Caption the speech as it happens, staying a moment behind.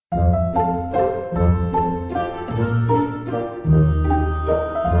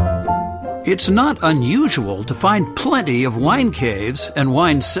It's not unusual to find plenty of wine caves and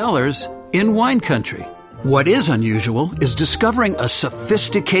wine cellars in wine country. What is unusual is discovering a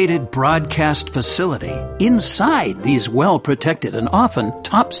sophisticated broadcast facility inside these well-protected and often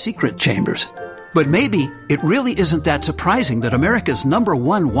top-secret chambers. But maybe it really isn't that surprising that America's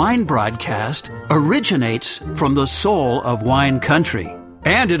 #1 wine broadcast originates from the soul of wine country.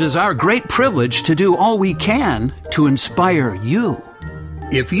 And it is our great privilege to do all we can to inspire you.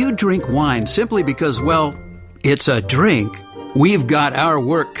 If you drink wine simply because, well, it's a drink, we've got our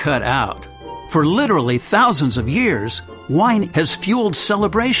work cut out. For literally thousands of years, wine has fueled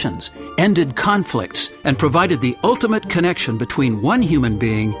celebrations, ended conflicts, and provided the ultimate connection between one human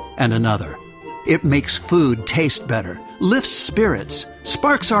being and another. It makes food taste better, lifts spirits,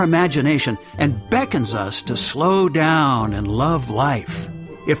 sparks our imagination, and beckons us to slow down and love life.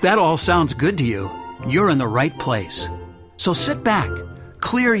 If that all sounds good to you, you're in the right place. So sit back,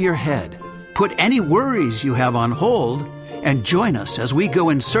 clear your head, put any worries you have on hold, and join us as we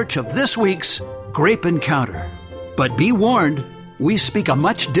go in search of this week's Grape Encounter. But be warned, we speak a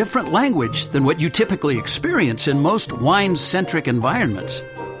much different language than what you typically experience in most wine-centric environments.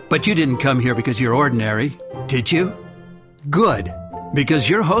 But you didn't come here because you're ordinary, did you? Good, because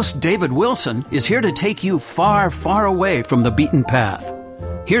your host, David Wilson, is here to take you far, far away from the beaten path.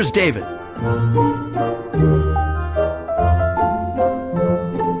 Here's David.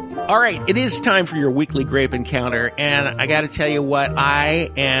 All right, it is time for your weekly Grape Encounter, and I got to tell you what, I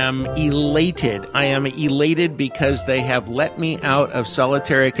am elated. I am elated because they have let me out of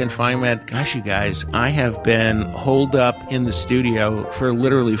solitary confinement. Gosh, you guys, I have been holed up in the studio for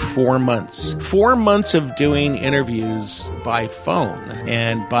literally 4 months. 4 months of doing interviews by phone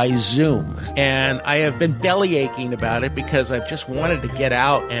and by Zoom, and I have been belly aching about it because I've just wanted to get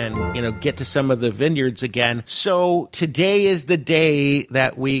out and, get to some of the vineyards again. So today is the day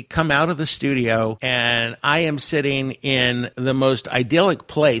that we come out of the studio, and I am sitting in the most idyllic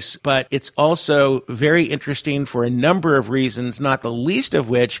place, but it's also very interesting for a number of reasons, not the least of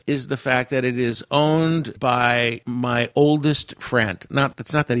which is the fact that it is owned by my oldest friend.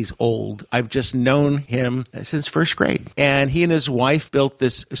 It's not that he's old. I've just known him since first grade, and he and his wife built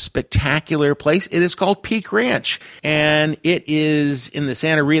this spectacular place. It is called PEAKE Ranch, and it is in the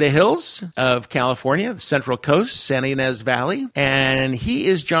Santa Rita Hills of California, the Central Coast, Santa Ynez Valley, and he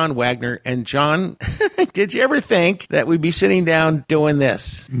is John Wagner. And John, did you ever think that we'd be sitting down doing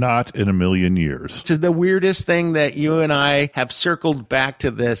this? Not in a million years. It's the weirdest thing that you and I have circled back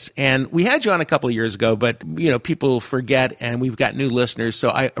to this. And we had you on a couple of years ago, but, people forget, and we've got new listeners. So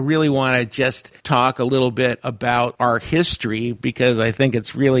I really want to just talk a little bit about our history, because I think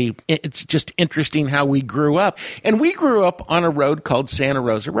it's just interesting how we grew up. And we grew up on a road called Santa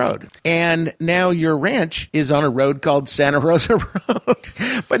Rosa Road. And now your ranch is on a road called Santa Rosa Road,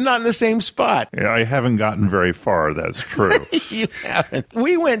 but not in the same spot. Yeah, I haven't gotten very far, that's true. You haven't.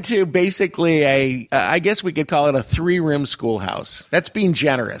 We went to basically I guess we could call it a 3-room schoolhouse. That's being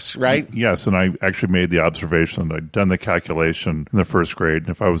generous, right? Yes, and I actually made the observation, I'd done the calculation in the first grade, and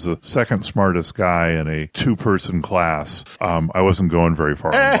if I was the second smartest guy in a 2-person class, I wasn't going very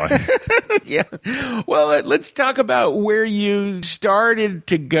far in life. Yeah. Well, let's talk about where you started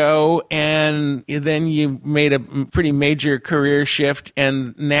to go, and then you made a pretty major career shift,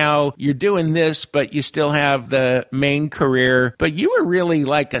 and now you're doing this, but you still have the main career. But you were really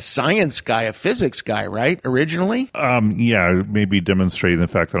like a science guy, a physics guy, right, originally? Yeah, maybe demonstrating the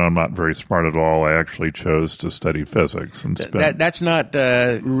fact that I'm not very smart at all. I actually chose to study physics. And that's not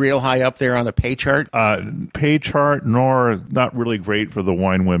real high up there on the pay chart? Pay chart, nor not really great for the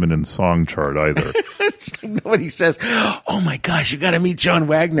wine, women, and song chart either. It's like nobody says, oh my gosh, you got to meet John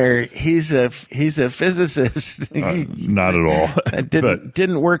Wagner. He's a physicist. Not at all. It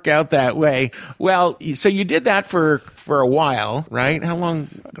didn't work out that way. Well, so you did that for a while, right? How long?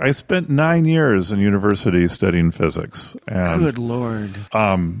 I spent 9 years in university studying physics. And, good Lord.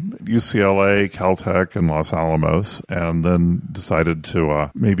 UCLA, Caltech, and Los Alamos, and then decided to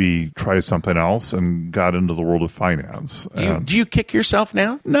maybe try something else and got into the world of finance. Do you kick yourself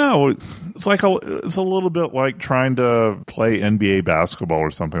now? No, it's a little bit like trying to play NBA basketball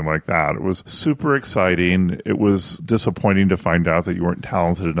or something like that. It was super exciting. It was disappointing to find out that you weren't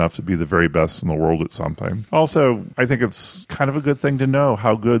talented enough to be the very best in the world at something. Also, I think it's kind of a good thing to know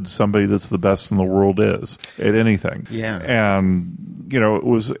how good somebody that's the best in the world is at anything. Yeah. And, it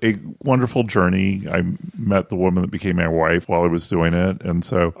was a wonderful journey. I met the woman that became my wife while I was doing it. And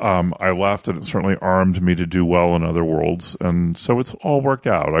so I left, and it certainly armed me to do well in other worlds. And so it's all worked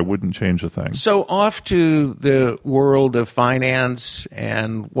out. I wouldn't change a thing. So off to the world of finance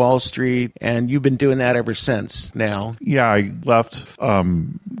and Wall Street, and you've been doing that ever since now. Yeah, I left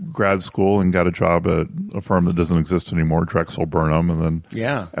grad school and got a job at a firm that doesn't exist anymore, Drexel Burnham. And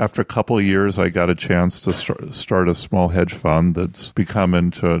then after a couple of years, I got a chance to start a small hedge fund that's become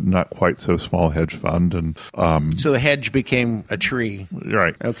into not quite so small hedge fund. And so the hedge became a tree.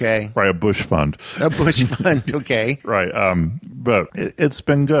 Right. Okay. Right, a bush fund. A bush fund, okay. Right. But it's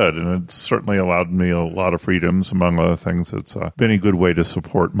been good, and it's certainly allowed me a lot of freedoms. Among other things, it's been a good way to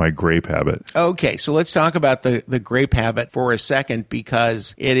support my grape habit. Okay, so let's talk about the grape habit for a second,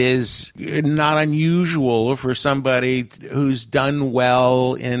 because it is not unusual for somebody who's done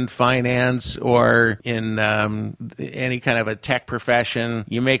well in finance or in any kind of a tech profession.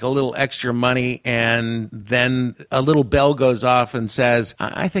 You make a little extra money, and then a little bell goes off and says,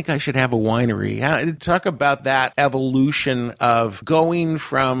 I think I should have a winery. Talk about that evolution of going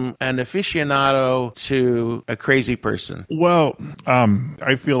from an aficionado to a crazy person. Well,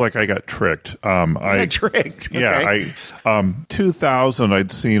 I feel like I got tricked. I got tricked. Okay. Yeah, 2000,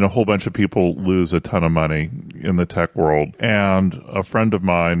 I'd seen a whole bunch of people lose a ton of money in the tech world, and a friend of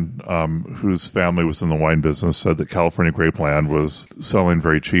mine whose family was in the wine business said that California Grapeland was selling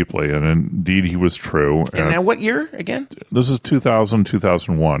very cheaply, and indeed he was true. And now what year again? This is 2000,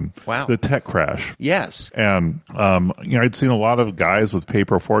 2001. Wow. The tech crash. Yes. And, I'd seen a lot of guys with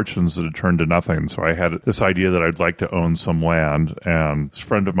paper fortunes that had turned to nothing. So I had this idea that I'd like to own some land. And this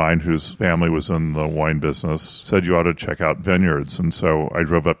friend of mine whose family was in the wine business said, you ought to check out vineyards. And so I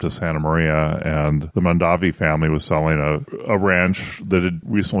drove up to Santa Maria, and the Mondavi family was selling a ranch that had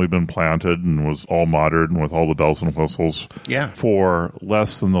recently been planted and was all modern with all the bells and whistles for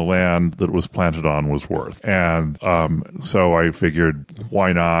less than the land that it was planted on was worth. And so I figured,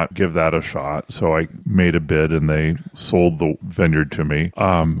 why not give that a shot? So I made a bid, and they sold the vineyard to me.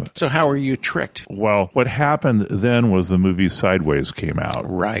 So how were you tricked? Well, what happened then was the movie Sideways came out.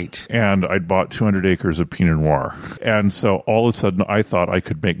 Right. And I'd bought 200 acres of Pinot Noir. And so all of a sudden, I thought I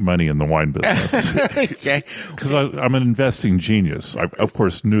could make money in the wine business. Okay. Because I'm an investing genius. I, of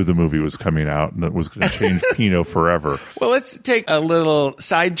course, knew the movie was coming out and it was going to change Pinot forever. Well, let's take a little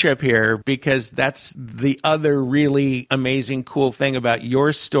side trip here, because that's the other really amazing, cool thing about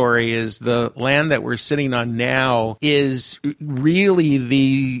your story is the land that we're sitting on now is really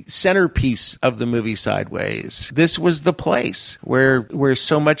the centerpiece of the movie Sideways. This was the place where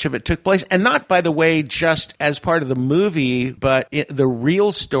so much of it took place. And not, by the way, just as part of the movie, but the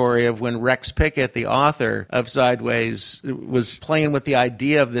real story of when Rex Pickett, the author of Sideways, was playing with the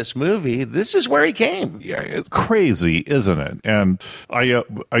idea of this movie. This is where he came. Yeah, it's crazy, isn't it? And I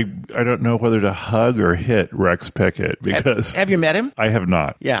don't know whether to hug or hit Rex Pickett, because have you met him? I have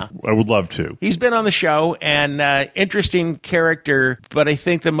not. Yeah, I would love to. He's been on the show, and interesting character. But I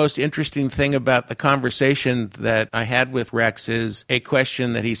think the most interesting thing about the conversation that I had with Rex is a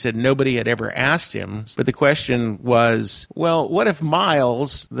question that he said nobody had ever asked him. But the question was, well, what if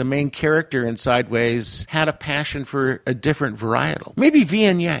Miles, the main character in Sideways, had a passion for a different varietal? Maybe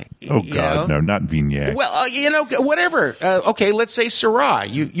Viognier. Oh, God, no, not Viognier. Well, whatever. Okay, let's say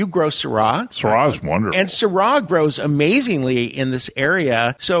Syrah. You grow Syrah. Syrah is wonderful. And Syrah grows amazingly in this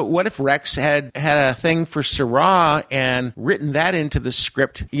area. So what if Rex had a thing for Syrah and written that into the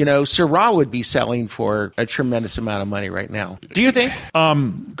script? Syrah would be selling for a tremendous amount of money right now. Do you think?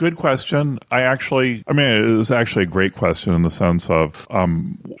 Good question. It was actually a great question in the sense of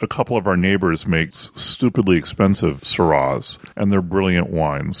a couple of our neighbors make stupidly expensive Syrahs, and they're brilliant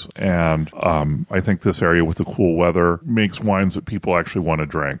wines. And I think this area with the cool weather makes wines that people actually want to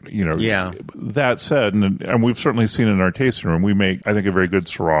drink. Yeah. That said, and we've certainly seen in our tasting room, we make, I think, a very good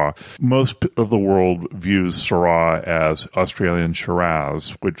Syrah. Most of the world views Syrah as Australian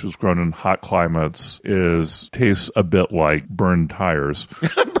Shiraz, which is grown in hot climates, tastes a bit like burned tires.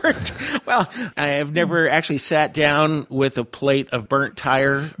 Well, I have never actually sat down with a plate of burnt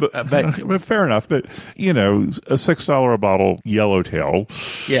tire, but fair enough. But a $6 a bottle Yellowtail,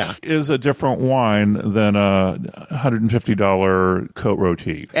 is a different wine than a $150 Cote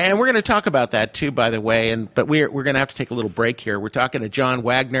Rôtie. And we're going to talk about that too, by the way. But we're going to have to take a little break here. We're talking to John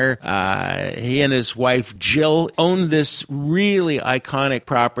Wagner. He and his wife Jill own this really iconic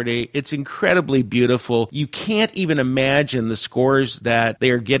property. It's incredibly beautiful. You can't even imagine the scores that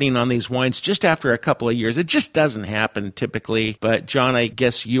they are getting on these wines just after a couple of years. It just doesn't happen typically. But John, I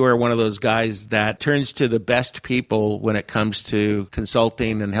guess you are one of those guys that turns to the best people when it comes to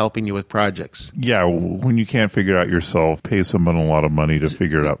consulting and helping you with projects. Yeah, when you can't figure it out yourself, pay someone a lot of money to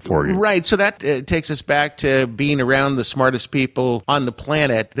figure it out for you. Right. So that takes us back to being around the smartest people on the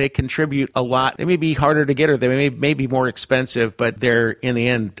planet. They contribute a lot. They may be harder to get, or they may be more expensive, but they're, in the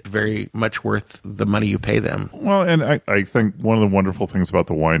end, very much worth the money you pay them. Well, and I think one of the wonderful things about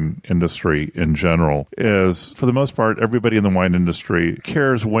the wine industry in general is, for the most part, everybody in the wine industry industry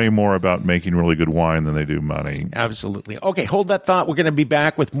cares way more about making really good wine than they do money. Absolutely. Okay, hold that thought. We're going to be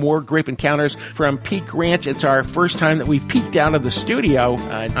back with more Grape Encounters from Peak Ranch. It's our first time that we've peeked out of the studio.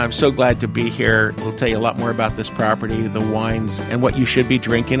 I'm so glad to be here. We'll tell you a lot more about this property, the wines, and what you should be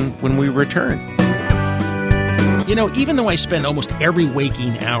drinking when we return. You know, even though I spend almost every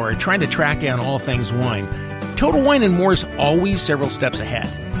waking hour trying to track down all things wine, Total Wine & More is always several steps ahead.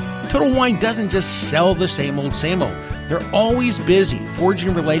 Total Wine doesn't just sell the same old, same old. They're always busy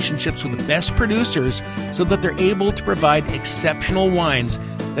forging relationships with the best producers so that they're able to provide exceptional wines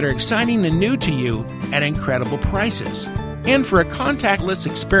that are exciting and new to you at incredible prices. And for a contactless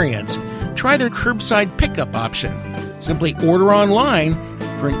experience, try their curbside pickup option. Simply order online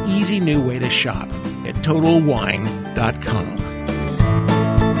for an easy new way to shop at TotalWine.com.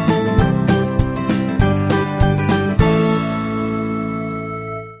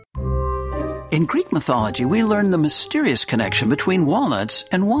 In Greek mythology, we learn the mysterious connection between walnuts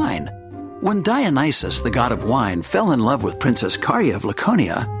and wine. When Dionysus, the god of wine, fell in love with Princess Caria of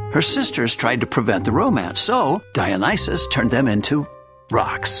Laconia, her sisters tried to prevent the romance, so Dionysus turned them into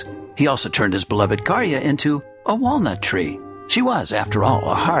rocks. He also turned his beloved Caria into a walnut tree. She was, after all,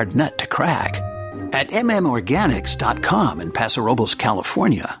 a hard nut to crack. At mmorganics.com in Paso Robles,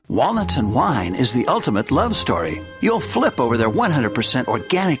 California, Walnuts and Wine is the ultimate love story. You'll flip over their 100%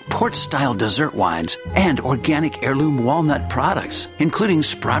 organic port-style dessert wines and organic heirloom walnut products, including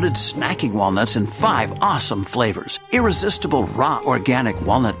sprouted snacking walnuts in 5 awesome flavors, irresistible raw organic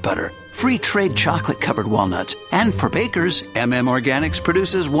walnut butter, free trade chocolate-covered walnuts, and for bakers, MM Organics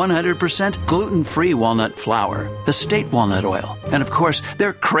produces 100% gluten-free walnut flour, estate walnut oil, and of course,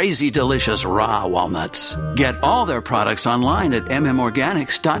 their crazy delicious raw walnuts. Get all their products online at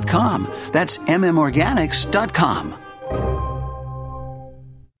mmorganics.com. That's mmorganics.com.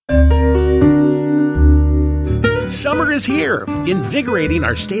 Summer is here, invigorating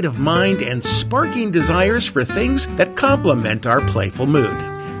our state of mind and sparking desires for things that complement our playful mood.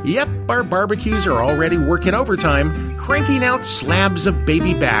 Yep, our barbecues are already working overtime, cranking out slabs of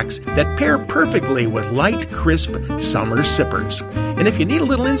baby backs that pair perfectly with light, crisp summer sippers. And if you need a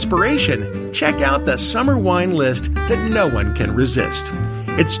little inspiration, check out the summer wine list that no one can resist.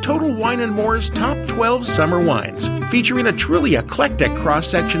 It's Total Wine & More's Top 12 Summer Wines, featuring a truly eclectic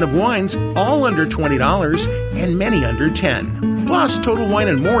cross-section of wines, all under $20 and many under $10. Plus, Total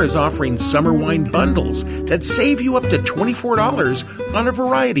Wine & More is offering summer wine bundles that save you up to $24 on a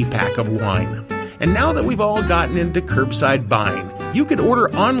variety pack of wine. And now that we've all gotten into curbside buying, you can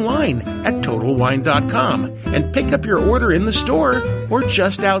order online at TotalWine.com and pick up your order in the store or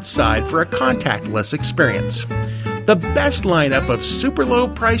just outside for a contactless experience. The best lineup of super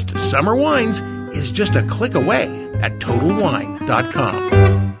low-priced summer wines is just a click away at TotalWine.com.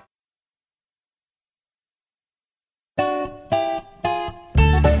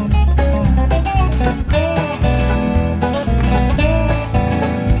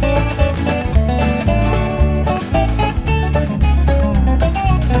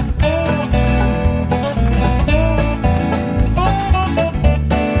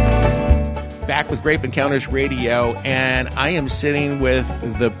 With Grape Encounters Radio, and I am sitting with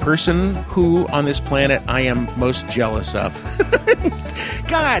the person who on this planet I am most jealous of.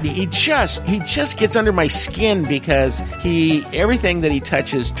 God, he just gets under my skin because everything that he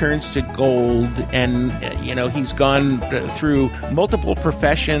touches turns to gold, and he's gone through multiple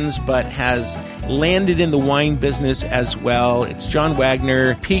professions but has landed in the wine business as well. It's John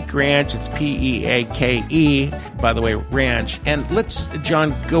Wagner, Peake Ranch. It's Peake, by the way, ranch. And let's,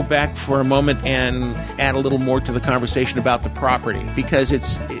 John, go back for a moment and add a little more to the conversation about the property, because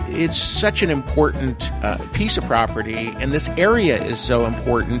it's such an important piece of property, and this area is so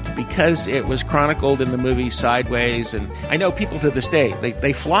important because it was chronicled in the movie Sideways, and I know people to this day,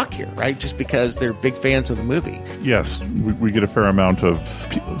 they flock here, right, just because they're big fans of the movie. Yes, we get a fair amount of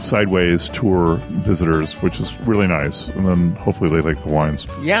Sideways tour visitors, which is really nice, and then hopefully they like the wines.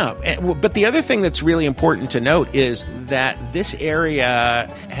 Yeah, but the other thing that's really important to note is that this area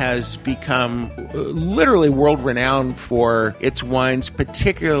has become literally world-renowned for its wines,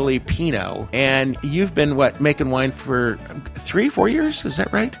 particularly Pinot. And you've been, making wine for 3-4 years? Is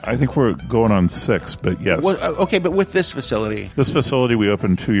that right? I think we're going on 6, but yes. Well, okay, but with this facility? This facility we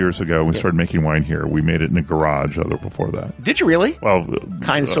opened 2 years ago. We started making wine here. We made it in a garage before that. Did you really? Well,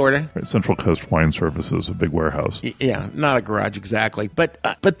 kind of, sort of. Central Coast Wine Services, a big warehouse. Yeah, not a garage exactly. But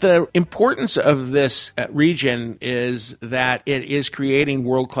the importance of this region is that it is creating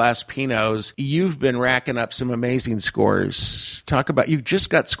world-class Pinots. You've been racking up some amazing scores. Talk about, you just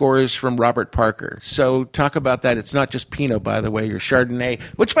got scores from Robert Parker. So talk about that. It's not just Pinot, by the way, your Chardonnay,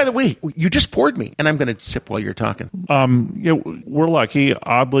 which, by the way, you just poured me, and I'm going to sip while you're talking. We're lucky.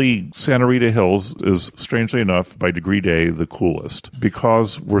 Oddly, Santa Rita Hills is, strangely enough, by degree day, the coolest.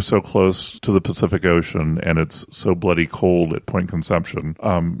 Because we're so close to the Pacific Ocean and it's so bloody cold at point consumption,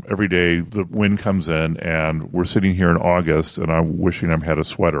 every day the wind comes in and we're sitting here in August and I'm wishing I had a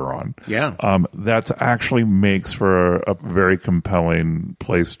sweater on. Yeah. That actually makes for a very compelling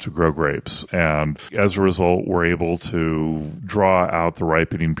place to grow grapes. And as a result, we're able to draw out the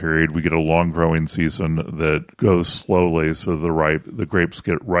ripening period. We get a long growing season that goes slowly, so the grapes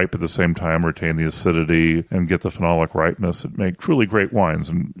get ripe at the same time, retain the acidity, and get the phenolic ripeness that make truly great wines.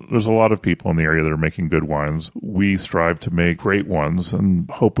 And there's a lot of people in the area that are making good wines. We strive to make great ones and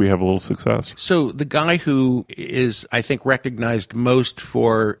hope we have a little success. So the guy who is, I think, recognized most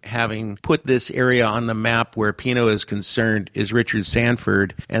for having put this area on the map where Pinot is concerned is Richard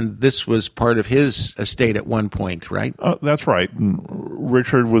Sanford, and this was part of his estate at one point, right? That's right. And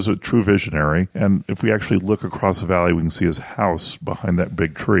Richard was a true visionary, and if we actually look across the valley, we can see his house behind that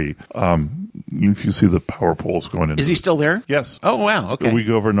big tree. If you see the power poles going in. Is he still there? Yes. Oh, wow. Okay. We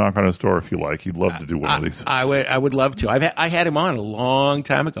go over and knock on his door if you like. He'd love to do one of these. I would love to. I had him on a long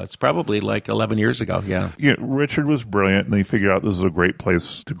time ago. It's probably like 11 years ago. Yeah. Richard was brilliant, and they figured out this is a great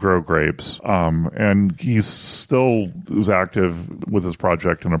place to grow grapes. And he still is active with his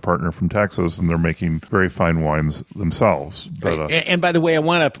project and a partner from Texas, and they're making very fine wines themselves. But, and by the way, I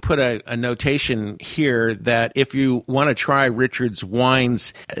want to put a notation here that if you want to try Richard's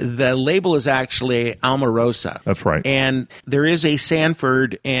wines, the label is actually Almarosa. That's right. And there is a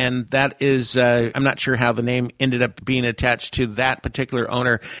Sanford, and that is, I'm not sure how the name ended up being attached to that particular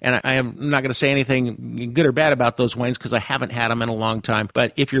owner. And I am not going to say anything good or bad about those wines because I haven't had them in a long time.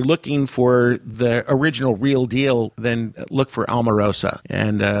 But if you're looking for the original real deal, then look for Almarosa.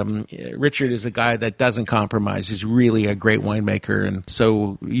 And Richard is a guy that doesn't compromise. He's really a great winemaker. And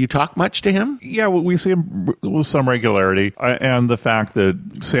so you talk much to him? Yeah, we see him with some regularity. And the fact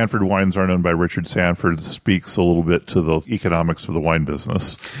that Sanford wines are known by Richard Sanford speaks a little bit to the economics of the wine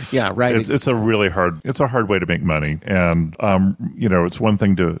business. Yeah, right. It's a hard way to make money. And, it's one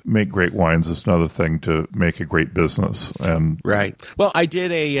thing to make great wines. It's another thing to make a great business. And right. Well, I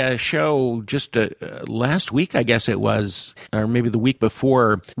did a show just last week, I guess it was, or maybe the week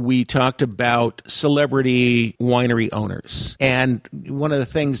before. We talked about celebrity winery owners. And one of the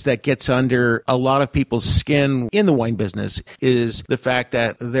things that gets under a lot of people's skin in the wine business is the fact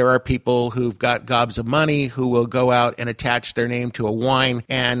that there are people who've got gobs of money who will go out and attach their name to a wine.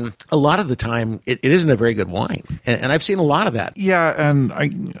 And a lot of the time, it isn't a very good wine. And I've seen a lot of that. Yeah, and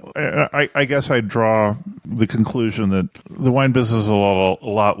I guess I draw the conclusion that the wine business is a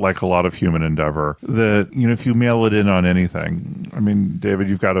lot like a lot of human endeavor. That, if you mail it in on anything, I mean, David,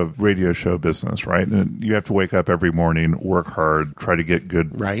 you've got a radio show business, right? And you have to wake up every morning, work hard, try to get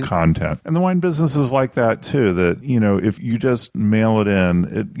good content. And the wine business is like that too, that, if you just mail it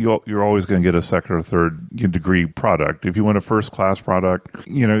in, you're always going to get a second or third degree product. If you want a first class product,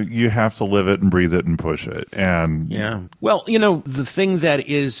 you have to live it and breathe it and push it. And yeah. Well, the thing that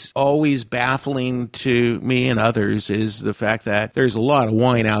is always baffling to me and others is the fact that there's a lot of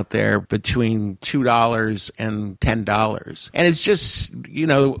wine out there between $2 and $10. And it's just,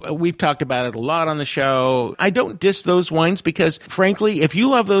 we've talked about it a lot on the show. I don't diss those wines because, frankly, if you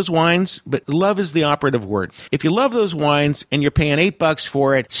love those wines, but love is the operative word. If you love those wines and you're paying $8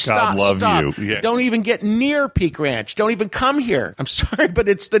 for it, stop. You. Yeah. Don't even get near Peak Ranch. Don't even come here. I'm sorry, but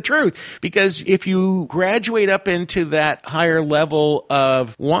it's the truth. Because if you graduate up into that higher level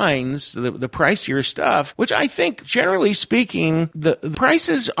of wines, the pricier stuff, which I think, generally speaking, the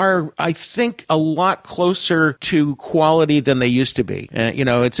prices are, I think, a lot closer to quality than they used to be.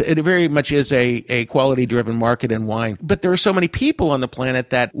 It very much is a quality-driven market in wine. But there are so many people on the planet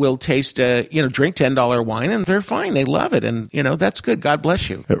that will taste drink $10 wine, and they're fine. They love it. And, that's good. God bless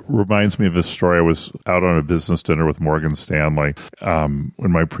you. It reminds me of a story. I was out on a business dinner with Morgan Stanley in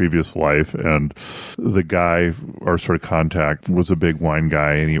my previous life, and the guy, our sort of contact, was a big wine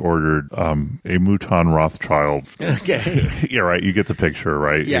guy, and he ordered a Mouton Rothschild. Okay. Yeah, right. You get the picture,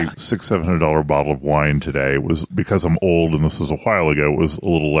 right? Yeah. A $600-700 bottle of wine today was, because I'm old and this was a while ago, it was a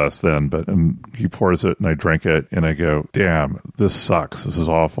little less then, and he pours it and I drink it and I go, damn, this sucks. This is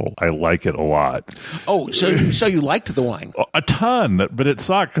awful. I like it a lot. Oh, so you liked the wine? A ton, but it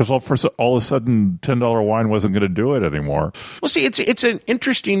sucked because all of a sudden $10 wine wasn't going to do it anymore. Well, see, it's an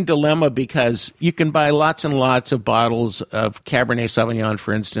interesting dilemma because you can buy lots and lots of bottles of Cabernet Sauvignon,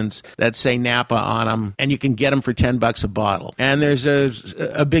 for instance, that say Napa on them, and you can get them for $10 a bottle. And there's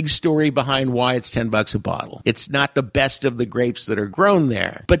a big story behind why it's $10 a bottle. It's not the best of the grapes that are grown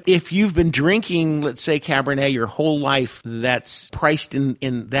there. But if you've been drinking, let's say, Cabernet your whole life that's priced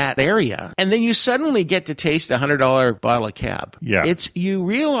in that area, and then you suddenly get to taste a $100 bottle of Cab. Yeah. You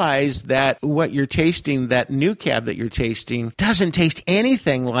realize that what you're tasting, that new Cab that you're tasting, doesn't taste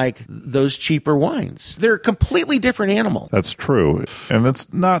anything like those cheaper wines. They're a completely different animal. That's true. And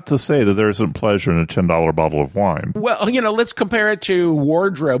it's not to say that there isn't pleasure in a $10 bottle of wine. Well, let's compare it to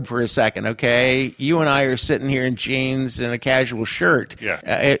wardrobe for a second, okay? You and I are sitting here in jeans and a casual shirt. Yeah.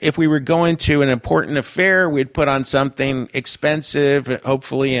 If we were going to an important affair, we'd put on something expensive,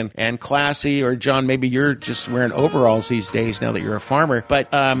 hopefully, and classy. Or, John, maybe you're just wearing overalls these days now that you're a farmer. But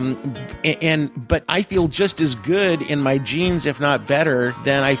I feel just as good in my jeans, if not better,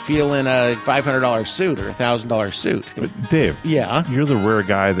 than I feel in a $500 suit or a $1,000 suit. But Dave, yeah, you're the rare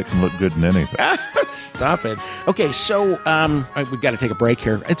guy that can look good in anything. Stop it. Okay, so we've got to take a break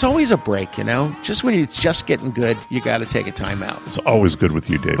here. It's always a break, Just when it's just getting good, you got to take a time out. It's always good with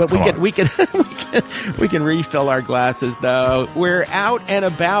you, Dave. But we can refill our glasses, though. We're out and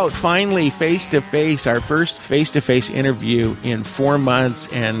about, finally, face to face. Our first face to face interview in 4 months,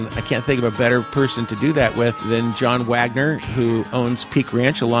 and I can't think of a better person to do that with than John Wagner, who owns PEAKE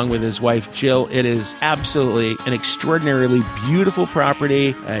Ranch along with his wife Jill. It is absolutely an extraordinarily beautiful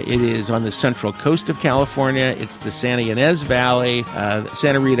property. It is on the central coast of California. It's the Santa Ynez Valley,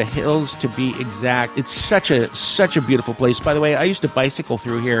 Santa Rita Hills to be exact. It's such a beautiful place. By the way, I used to bicycle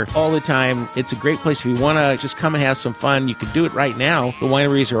through here all the time. It's a great place. If you want to just come and have some fun, you can do it right now. The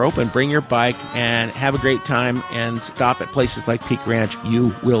wineries are open. Bring your bike and have a great time and stop at places like PEAKE Ranch.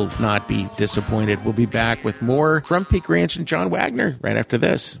 You will not be disappointed. We'll be back with more from PEAKE Ranch and John Wagner right after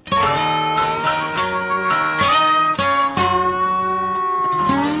this.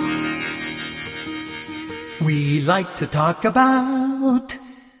 We like to talk about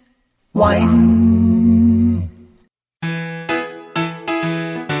wine.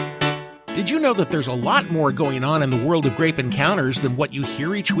 Did you know that there's a lot more going on in the world of Grape Encounters than what you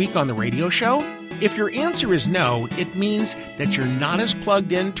hear each week on the radio show? If your answer is no, it means that you're not as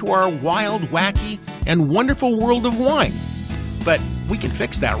plugged into our wild, wacky, and wonderful world of wine. But we can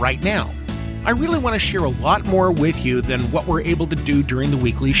fix that right now. I really want to share a lot more with you than what we're able to do during the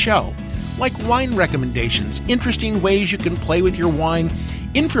weekly show. Like wine recommendations, interesting ways you can play with your wine,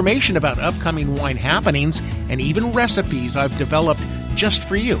 information about upcoming wine happenings, and even recipes I've developed just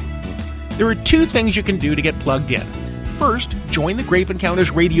for you. There are 2 things you can do to get plugged in. First, join the Grape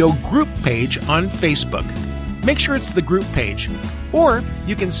Encounters Radio group page on Facebook. Make sure it's the group page. Or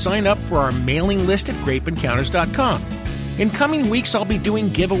you can sign up for our mailing list at grapeencounters.com. In coming weeks, I'll be doing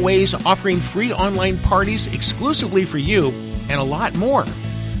giveaways, offering free online parties exclusively for you, and a lot more.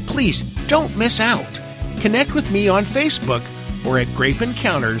 Please don't miss out. Connect with me on Facebook or at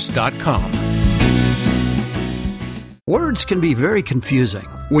grapeencounters.com. Words can be very confusing.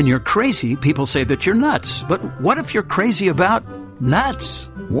 When you're crazy, people say that you're nuts. But what if you're crazy about nuts?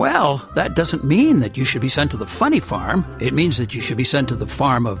 Well, that doesn't mean that you should be sent to the funny farm. It means that you should be sent to the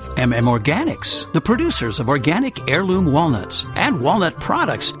farm of Organics, the producers of organic heirloom walnuts and walnut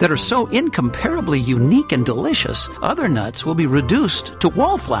products that are so incomparably unique and delicious, other nuts will be reduced to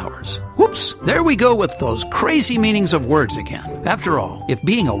wallflowers. Whoops, there we go with those crazy meanings of words again. After all, if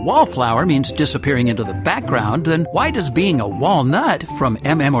being a wallflower means disappearing into the background, then why does being a walnut from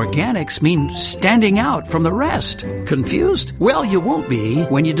Organics mean standing out from the rest? Confused? Well, you won't be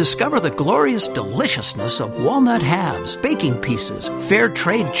when you discover the glorious deliciousness of walnut halves, baking pieces, fair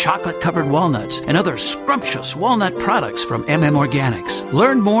trade chocolate-covered walnuts, and other scrumptious walnut products from Organics.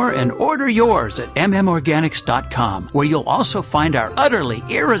 Learn more and order yours at mmorganics.com, where you'll also find our utterly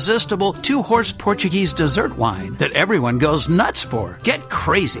irresistible 2-horse Portuguese dessert wine that everyone goes nuts for. Get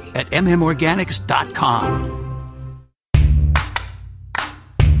crazy at mmorganics.com.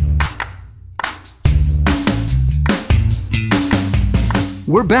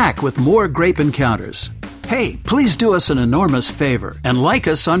 We're back with more Grape Encounters. Hey, please do us an enormous favor and like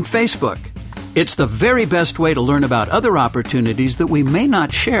us on Facebook. It's the very best way to learn about other opportunities that we may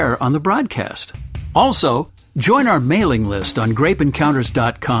not share on the broadcast. Also, join our mailing list on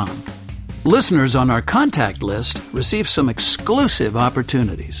grapeencounters.com. Listeners on our contact list receive some exclusive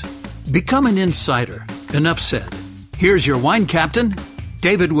opportunities. Become an insider. Enough said. Here's your wine captain,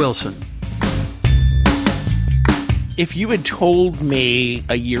 David Wilson. If you had told me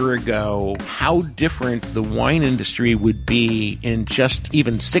a year ago how different the wine industry would be in just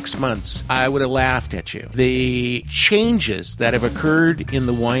even 6 months, I would have laughed at you. The changes that have occurred in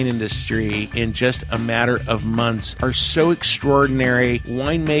the wine industry in just a matter of months are so extraordinary.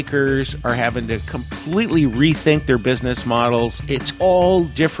 Winemakers are having to completely rethink their business models. It's all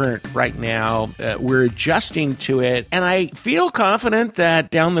different right now. We're adjusting to it. And I feel confident that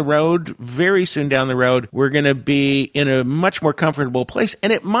down the road, very soon down the road, we're going to be in a much more comfortable place.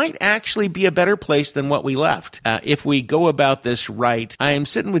 And it might actually be a better place than what we left if we go about this right. I am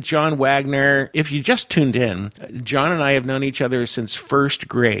sitting with John Wagner. If you just tuned in, John and I have known each other since first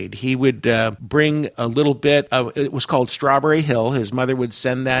grade. He would bring a little bit of, it was called Strawberry Hill. His mother would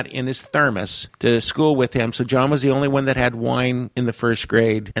send that in his thermos to school with him. So John was the only one that had wine in the first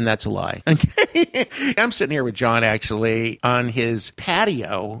grade, and that's a lie. Okay. I'm sitting here with John actually on his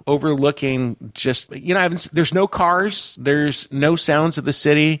patio overlooking just, there's no cars, there's no sounds of the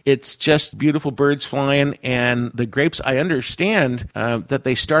city. It's just beautiful birds flying, and the grapes, I understand that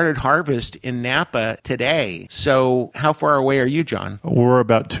they started harvest in Napa today. So how far away are you, John? We're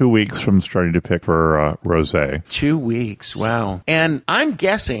about 2 weeks from starting to pick for rosé. 2 weeks, wow. And I'm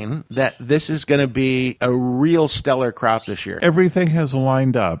guessing that this is going to be a real stellar crop this year. Everything has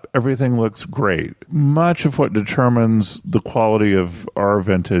lined up. Everything looks great. Much of what determines the quality of our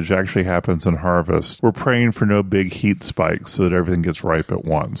vintage actually happens in harvest. We're praying for no big heat spikes so that everything gets ripe at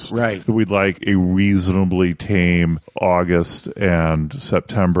once. Right. We'd like a reasonably tame August and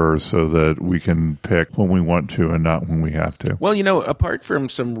September so that we can pick when we want to and not when we have to. Well, apart from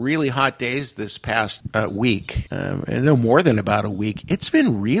some really hot days this past week, and no more than about a week, it's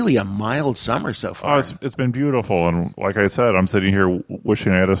been really a mild summer so far. Oh, it's been beautiful. And like I said, I'm sitting here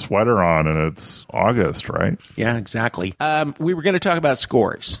wishing I had a sweater on, and it's August, right? Yeah, exactly. We were going to talk about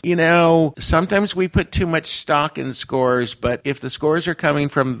scores. Sometimes we put too much stock in scores, but if the scores are coming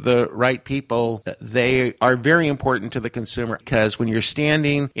from the right people, they are very important to the consumer, because when you're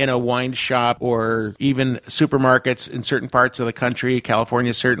standing in a wine shop or even supermarkets in certain parts of the country,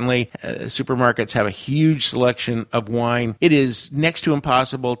 California certainly, supermarkets have a huge selection of wine. It is next to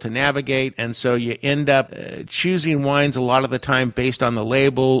impossible to navigate, and so you end up choosing wines a lot of the time based on the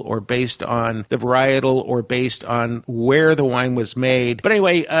label or based on the varietal or based on where the wine was made. But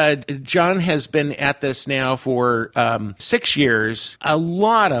anyway, John has been at this now for 6 years. A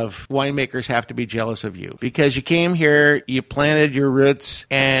lot of winemakers have to be jealous of you because you came here, you planted your roots,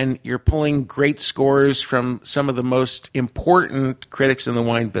 and you're pulling great scores from some of the most important critics in the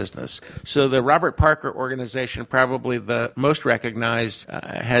wine business. So the Robert Parker organization, probably the most recognized,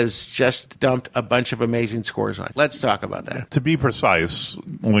 has just dumped a bunch of amazing scores on it. Let's talk about that. To be precise,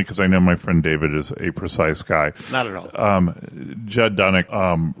 only because I know my friend David is a precise guy. Not at all. Judd Dunnick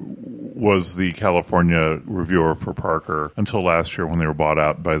was the California reviewer for Parker until last year when they were bought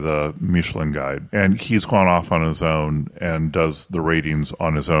out by the Michelin Guide. And he's gone off on his own and does the ratings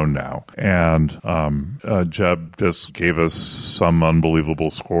on his own now. And Jeb just gave us some unbelievable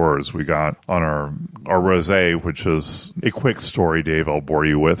scores. We got on our rosé, which is a quick story, Dave, I'll bore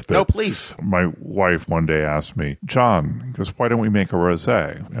you with. But no, please. My wife one day asked me, John, goes, why don't we make a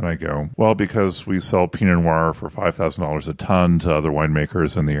rosé? And I go, well, because we sell Pinot Noir for $5,000 a ton to other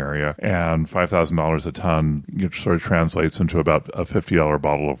winemakers in the area. And $5,000 a ton sort of translates into about a $50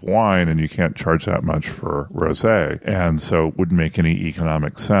 bottle of wine, and you can't charge that much for rosé. And so it wouldn't make any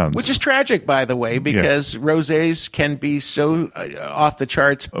economic sense. Which is tragic, by the way, because rosés can be so off the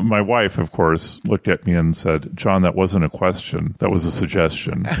charts. My wife, of course, looked at me and said, John, that wasn't a question. That was a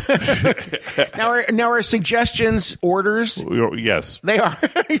suggestion. Now are suggestions orders? Yes. They are.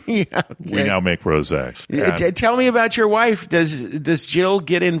 Yeah, okay. We now make rosé. Tell me about your wife. Does Jill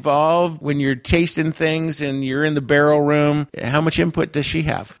get involved when you're tasting things and you're in the barrel room? How much input does she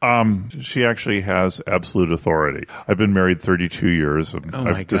have? She actually has absolute authority. I've been married 32 years, and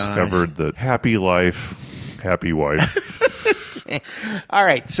I've discovered that happy life, happy wife. All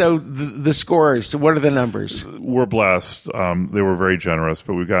right. So the scores, what are the numbers? We're blessed. They were very generous,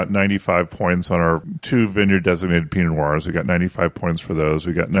 but we got 95 points on our 2 vineyard-designated Pinot Noirs. We got 95 points for those.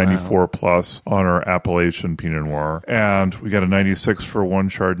 We got 94 plus on our Appalachian Pinot Noir. And we got a 96 for one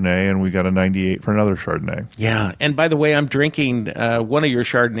Chardonnay, and we got a 98 for another Chardonnay. Yeah. And by the way, I'm drinking one of your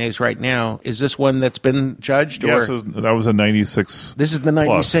Chardonnays right now. Is this one that's been judged? Yes, that was a 96. This is the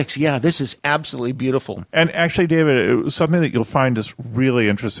 96. Plus. Yeah, this is absolutely beautiful. And actually, David, it was something that you'll find find is really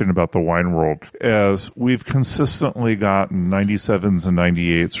interesting about the wine world is we've consistently gotten 97s and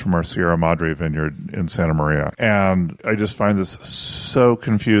 98s from our Sierra Madre vineyard in Santa Maria. And I just find this so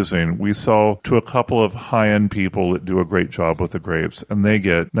confusing. We sell to a couple of high-end people that do a great job with the grapes, and they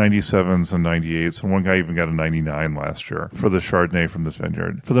get 97s and 98s, and one guy even got a 99 last year for the Chardonnay from this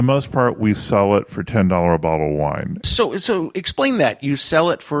vineyard. For the most part, we sell it for $10 a bottle of wine. So explain that. You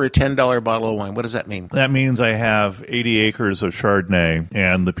sell it for a $10 bottle of wine. What does that mean? That means I have 80 acres of Chardonnay,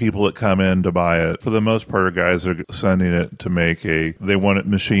 and the people that come in to buy it, for the most part, are guys that are sending it to make they want it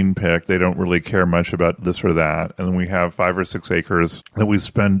machine picked. They don't really care much about this or that. And then we have 5 or 6 acres that we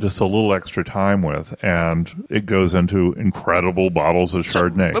spend just a little extra time with, and it goes into incredible bottles of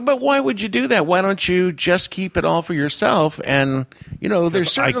Chardonnay. But why would you do that? Why don't you just keep it all for yourself? And,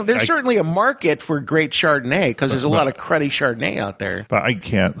 there's certainly a market for great Chardonnay because there's a lot of cruddy Chardonnay out there. But I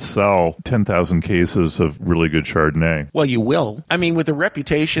can't sell 10,000 cases of really good Chardonnay. Well, you will. I mean, with the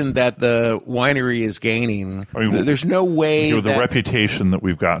reputation that the winery is gaining, there's no way the reputation that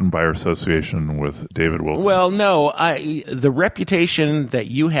we've gotten by our association with David Wilson. Well, no, the reputation that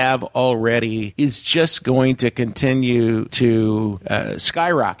you have already is just going to continue to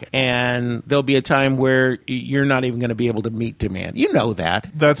skyrocket. And there'll be a time where you're not even going to be able to meet demand. You know that.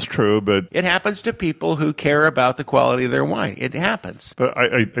 That's true, but it happens to people who care about the quality of their wine. It happens. But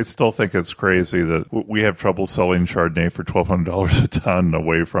I still think it's crazy that we have trouble selling Chardonnay for $1,200 a ton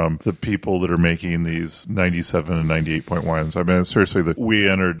away from the people that are making these 97 and 98 point wines. I mean, seriously, we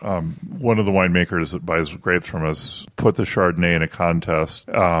entered, one of the winemakers that buys grapes from us put the Chardonnay in a contest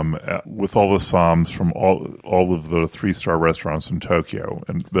with all the somms from all of the 3-star restaurants in Tokyo.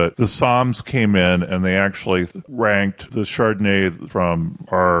 But the somms came in and they actually ranked the Chardonnay from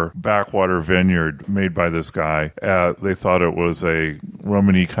our backwater vineyard made by this guy. They thought it was a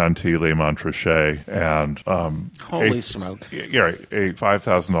Romani Conti Le Montrachet and holy smoke. Yeah, a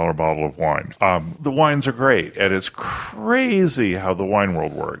 $5,000 bottle of wine. The wines are great, and it's crazy how the wine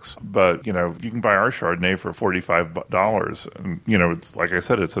world works. But, you can buy our Chardonnay for $45. And, it's like I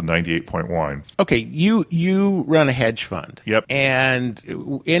said, it's a 98 point wine. Okay, you run a hedge fund. Yep.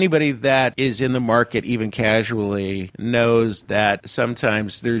 And anybody that is in the market, even casually, knows that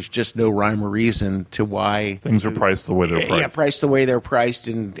sometimes there's just no rhyme or reason to why things are priced the way they're priced. Yeah, priced the way they're priced,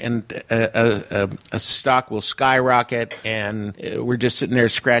 and a stock will skyrocket, and we're just sitting there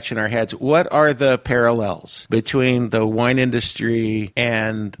scratching our heads. What are the parallels between the wine industry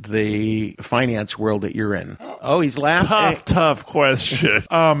and the finance world that you're in? Oh, he's laughing. Tough question.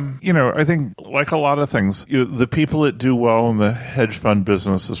 I think like a lot of things, the people that do well in the hedge fund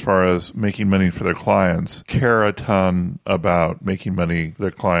business as far as making money for their clients care a ton about making money for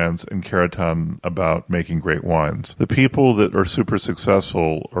their clients and care a ton about making great wines. The people that are super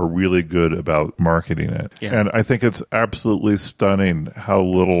successful are really good about marketing it. Yeah. And I think it's absolutely stunning how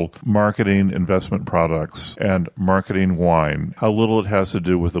little marketing investment products and marketing wine, how little it has to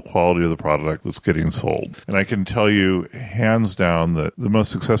do with the quality of the product that's getting sold. And I can tell you hands down that the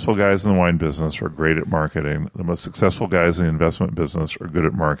most successful guys in the wine business are great at marketing. The most successful guys in the investment business are good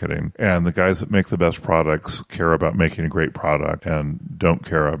at marketing. And the guys that make the best products care about making a great product and don't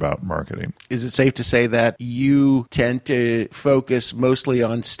care about marketing. Is it safe to say that you tend to focus mostly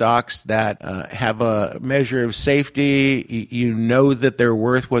on stocks that have a measure of safety? You know that they're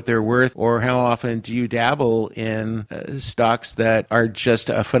worth what they're worth? Or how often do you dabble in stocks that are just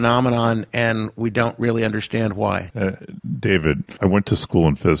a phenomenon and we don't really understand why? David, I went to school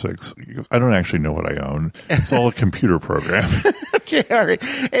in physics. I don't actually know what I own. It's all a computer program. Okay, all right.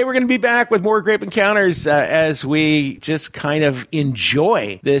 Hey, we're going to be back with more Grape Encounters as we just kind of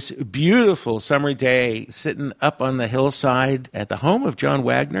enjoy this beautiful summer day sitting up on the hillside at the home of John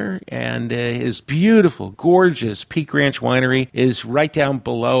Wagner, and his beautiful, gorgeous Peak Ranch Winery is right down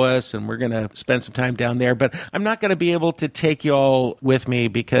below us, and we're going to spend some time down there. But I'm not going to be able to take you all with me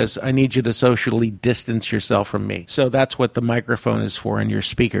because I need you to socially distance yourself from me. So that's what the microphone is for and your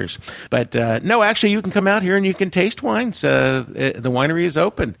speakers. But no, actually, you can come out here and you can taste wines. The winery is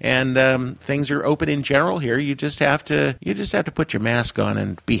open, and things are open in general here. You just have to put your mask on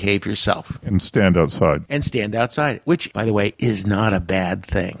and behave yourself. And stand outside. And stand outside, which, by the way, is not a bad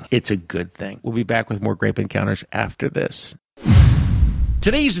thing. It's a good thing. We'll be back with more Grape Encounters after this.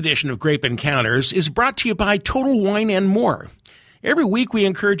 Today's edition of Grape Encounters is brought to you by Total Wine & More. Every week we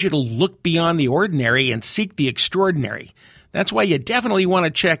encourage you to look beyond the ordinary and seek the extraordinary. That's why you definitely want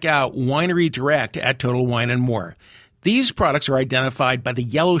to check out Winery Direct at Total Wine & More. These products are identified by the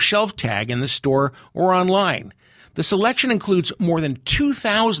yellow shelf tag in the store or online. The selection includes more than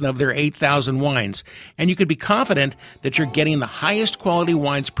 2,000 of their 8,000 wines, and you can be confident that you're getting the highest quality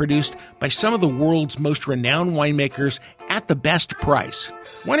wines produced by some of the world's most renowned winemakers at the best price.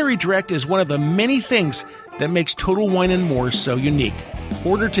 Winery Direct is one of the many things that makes Total Wine & More so unique.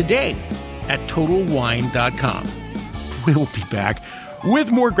 Order today at TotalWine.com. We will be back with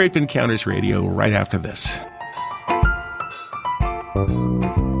more Grape Encounters Radio right after this.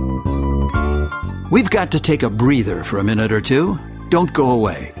 We've got to take a breather for a minute or two. Don't go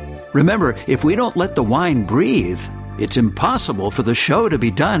away. Remember, if we don't let the wine breathe, it's impossible for the show to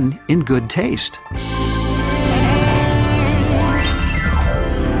be done in good taste.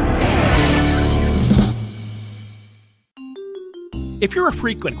 If you're a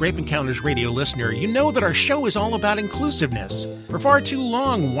frequent Grape Encounters Radio listener, you know that our show is all about inclusiveness. For far too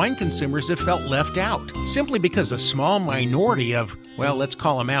long, wine consumers have felt left out, simply because a small minority of, well, let's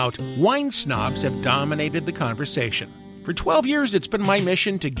call them out, wine snobs have dominated the conversation. For 12 years, it's been my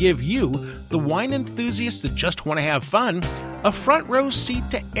mission to give you, the wine enthusiasts that just want to have fun, a front row seat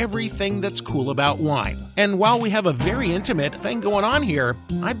to everything that's cool about wine. And while we have a very intimate thing going on here,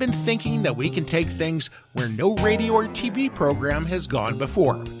 I've been thinking that we can take things where no radio or TV program has gone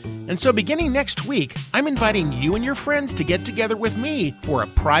before. And so beginning next week, I'm inviting you and your friends to get together with me for a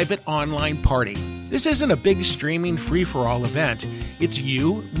private online party. This isn't a big streaming free-for-all event. It's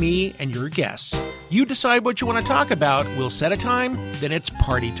you, me, and your guests. You decide what you want to talk about, we'll set a time, then it's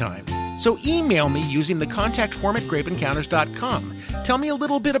party time. So email me using the contact form at grapeencounters.com. Tell me a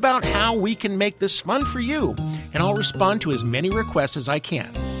little bit about how we can make this fun for you, and I'll respond to as many requests as I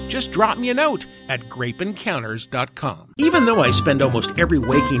can. Just drop me a note at grapeencounters.com. Even though I spend almost every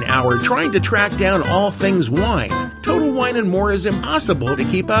waking hour trying to track down all things wine, Total Wine & More is impossible to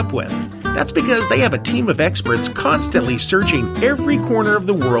keep up with. That's because they have a team of experts constantly searching every corner of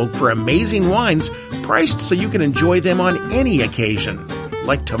the world for amazing wines priced so you can enjoy them on any occasion,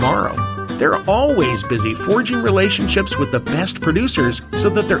 like tomorrow. They're always busy forging relationships with the best producers so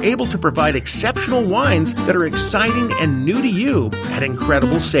that they're able to provide exceptional wines that are exciting and new to you at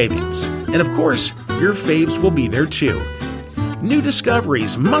incredible savings. And of course, your faves will be there too. New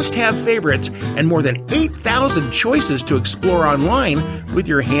discoveries, must-have favorites, and more than 8,000 choices to explore online with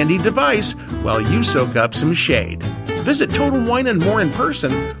your handy device while you soak up some shade. Visit Total Wine & More in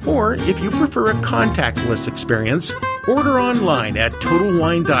person, or if you prefer a contactless experience, order online at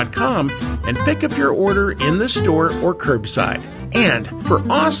TotalWine.com and pick up your order in the store or curbside. And for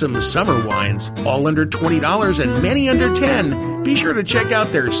awesome summer wines, all under $20 and many under $10, be sure to check out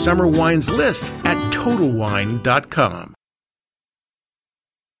their summer wines list at TotalWine.com.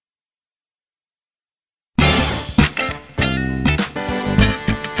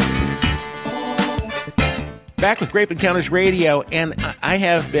 Back with Grape Encounters Radio, and I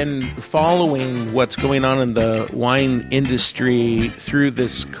have been following what's going on in the wine industry through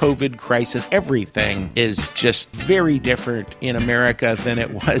this COVID crisis. Everything is just very different in America than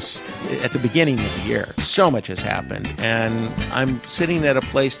it was at the beginning of the year. So much has happened, and I'm sitting at a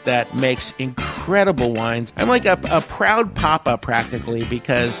place that makes incredible wines. I'm like a proud papa practically,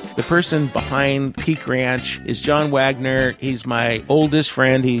 because the person behind PEAKE Ranch is John Wagner. He's my oldest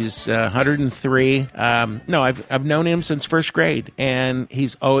friend. He's 103. I've known him since first grade, and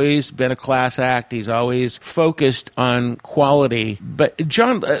he's always been a class act. He's always focused on quality. But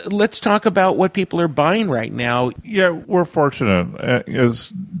John, let's talk about what people are buying right now. Yeah, we're fortunate. As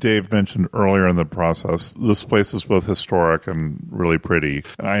Dave mentioned earlier in the process, this place is both historic and really pretty.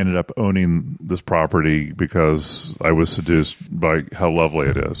 And I ended up owning this property because I was seduced by how lovely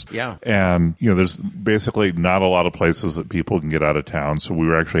it is. Yeah. And, there's basically not a lot of places that people can get out of town. So we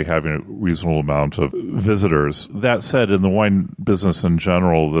were actually having a reasonable amount of visitors. That said, in the wine business in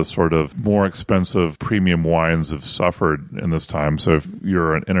general, the sort of more expensive premium wines have suffered in this time. So if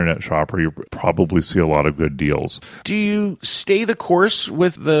you're an internet shopper, you probably see a lot of good deals. Do you stay the course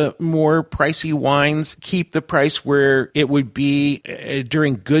with the more pricey wines, keep the price where it would be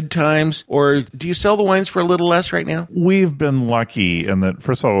during good times, or do you sell the wines for a little less right now? We've been lucky in that,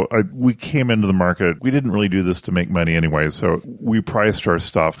 first of all, we came into the market. We didn't really do this to make money anyway, so we priced our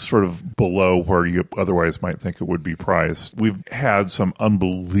stuff sort of below where you otherwise might think it would be priced. We've had some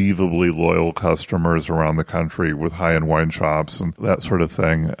unbelievably loyal customers around the country with high-end wine shops and that sort of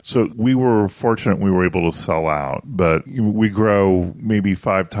thing. So we were fortunate we were able to sell out, but we grow maybe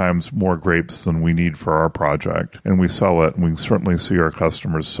 5 times more grapes than we need for our project, and we sell it, and we certainly see our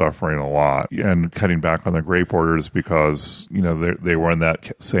customers suffering a lot and cutting back on their grape orders because, they were in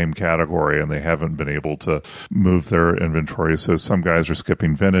that same category and they haven't been able to move their inventory. So some guys are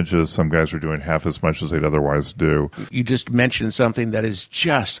skipping vintages, some guys are doing half as much as they'd otherwise do. You just mentioned something that is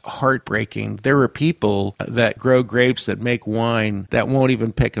just heartbreaking. There are people that grow grapes that make wine that won't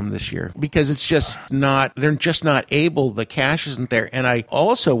even pick them this year because they're just not able, the cash isn't there. And I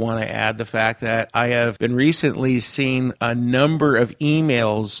also want to add the fact that I have been recently seeing a number of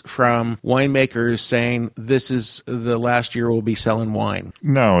emails from winemakers saying this is the last year we'll be selling wine.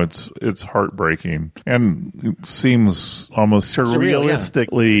 No, it's heartbreaking and it seems almost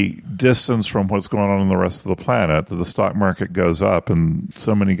surrealistically distanced from what's going on in the rest of the planet, that the stock market goes up and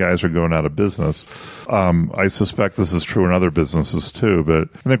so many guys are going out of business. I suspect this is true in other businesses too, but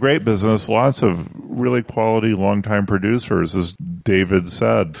in the grape business, lots of really quality long-time producers, as David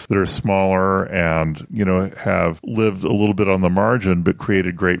said, that are smaller and, have lived a little bit on the margin but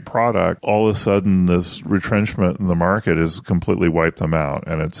created great product. All of a sudden, this retrenchment in the market has completely wiped them out,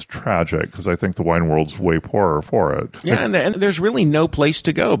 and it's tragic because I think the wine world's way poorer for it. Yeah, and there's really no place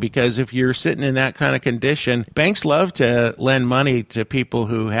to go, because if you're sitting in that kind of condition, banks love to lend money to people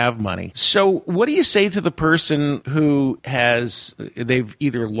who have money. So what do you say to the person who they've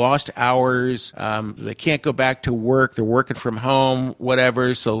either lost hours, they can't go back to work, they're working from home,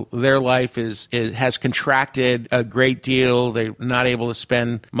 whatever, so their life has contracted a great deal, they're not able to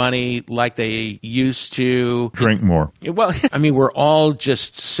spend money like they used to. Drink more. Well, I mean, we're all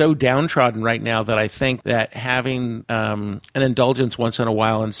just so downtrodden right now that I think that having an indulgence once in a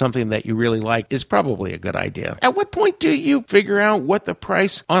while in something that you really like is probably a good idea. At what point do you figure out what the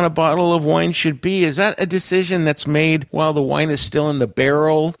price on a bottle of wine should be? Is that a decision that's made while the wine is still in the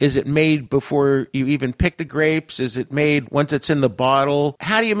barrel? Is it made before you even pick the grapes? Is it made once it's in the bottle?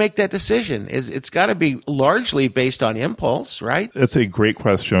 How do you make that decision? It's got to be largely based on impulse, right? It's a great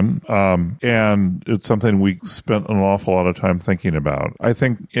question, and it's something we spent an awful lot of time thinking about. I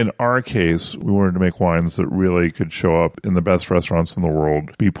think in our case, we wanted to make wines that really could show up in the best restaurants in the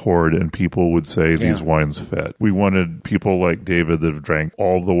world, be poured, and people would say these wines fit. We wanted people like David that have drank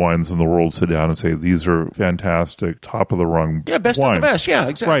all the wines in the world sit down and say, these are fantastic, top of the rung best wines. of the best. Yeah,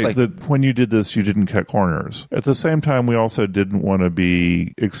 exactly. Right, that when you did this, you didn't cut corners. At the same time, we also didn't want to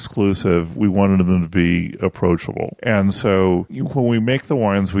be exclusive. We wanted them to be approachable. And so when we make the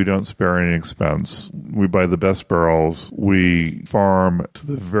wines, we don't spare any expense. We buy the best barrels. We farm to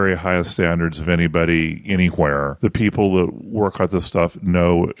the very highest standards of anybody, anywhere. The people that work on this stuff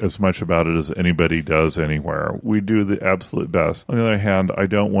know as much about it as anybody does anywhere. We do the absolute best. On the other hand, I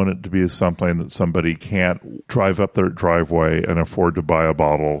don't want it to be something that somebody can't drive up their driveway and afford to buy a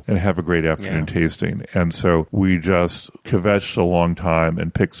bottle and have a great afternoon tasting. And so we just kvetched a long time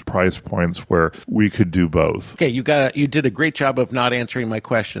and picked price points where we could do both. Okay, you did a great job of not answering my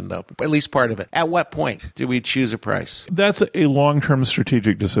question, though, at least part of it. At what point do we choose a price? That's a long-term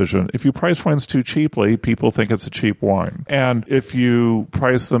strategic decision. If you price wines too cheaply, people think it's a cheap wine. And if you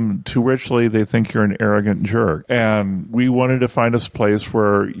price them too richly, they think you're an arrogant jerk. And we wanted to find a place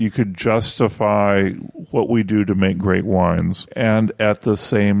where you could justify what we do to make great wines and at the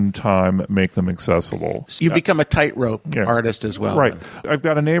same time make them accessible. So you become a tightrope artist as well. Right. Then. I've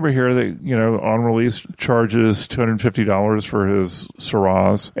got a neighbor here that, on release charges $250 for his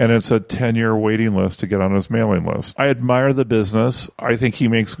Syrahs, and it's a 10-year waiting list to get on his mailing list. I admire the business. I think he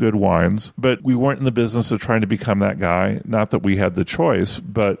makes good wines, but we weren't in the business of trying to become that guy. Not that we had the choice,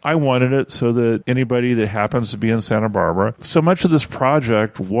 but I wanted it so that anybody that happens to be in Santa Barbara, so much of this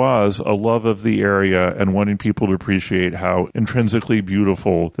project was a love of the area and wanting people to appreciate how intrinsically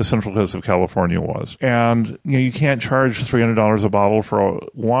beautiful the Central Coast of California was. And you can't charge $300 a bottle for a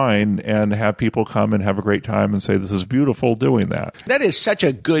wine and have people come and have a great time and say, this is beautiful doing that. That is such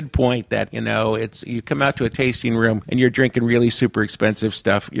a good point that, it's you come out to a tasting room and you're drinking really super expensive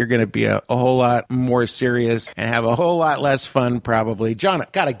stuff. You're going to be a whole lot more serious and have a whole lot less fun probably. John,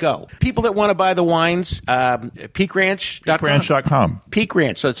 gotta go. People that want to buy the wines, PeakeRanch.com. PeakeRanch.com. Peak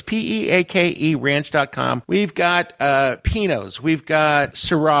Ranch. So it's PEAKE ranch.com. We've got Pinots. We've got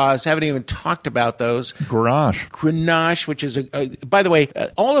Syrahs. Haven't even talked about those. Grenache, which is by the way,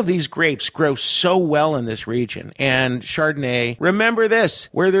 all of these grapes grow so well in this region. And Chardonnay. Remember this,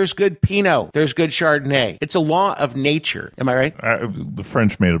 where there's good Pinot, there's good Chardonnay. It's a law of nature. Am I right? The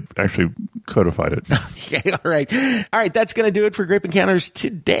French actually codified it. Okay, all right. That's going to do it for Grape Encounters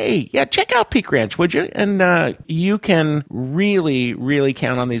today. Yeah, check out Peak Ranch, would you? And you can really, really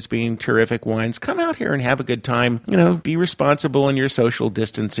count on these being terrific wines. Come out here and have a good time. Be responsible in your social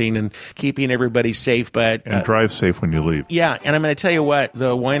distancing and keeping everybody safe. But and drive safe when you leave. Yeah, and I'm going to tell you what,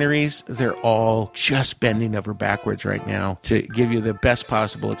 the wineries, they're all just bending over backwards right now to give you the best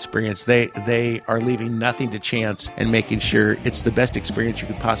possible experience. They are leaving nothing to chance and making sure it's the best experience you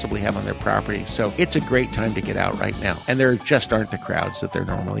could possibly have on their property. So it's a great time to get out right now. And there just aren't the crowds that there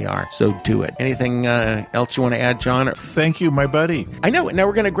normally are. So do it. Anything else you want to add, John? Thank you, my buddy. I know. Now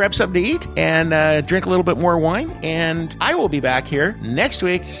we're going to grab something to eat and drink a little bit more wine. And I will be back here next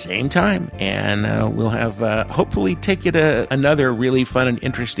week, same time. And we'll have hopefully take take you to another really fun and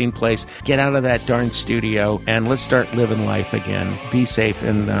interesting place. Get out of that darn studio and let's start living life again. Be safe,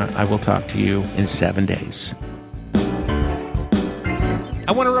 and I will talk to you in 7 days.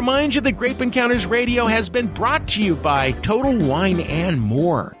 I want to remind you that Grape Encounters Radio has been brought to you by Total Wine and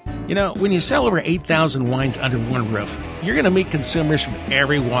More. You know, when you sell over 8,000 wines under one roof, you're going to meet consumers from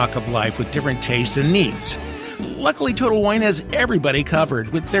every walk of life with different tastes and needs. Luckily, Total Wine has everybody covered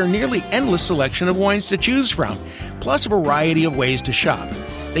with their nearly endless selection of wines to choose from, plus a variety of ways to shop.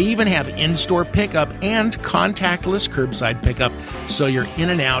 They even have in-store pickup and contactless curbside pickup, so you're in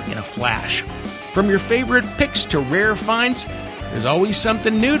and out in a flash. From your favorite picks to rare finds, there's always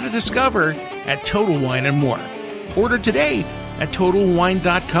something new to discover at Total Wine and More. Order today at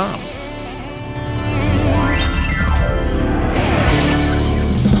TotalWine.com.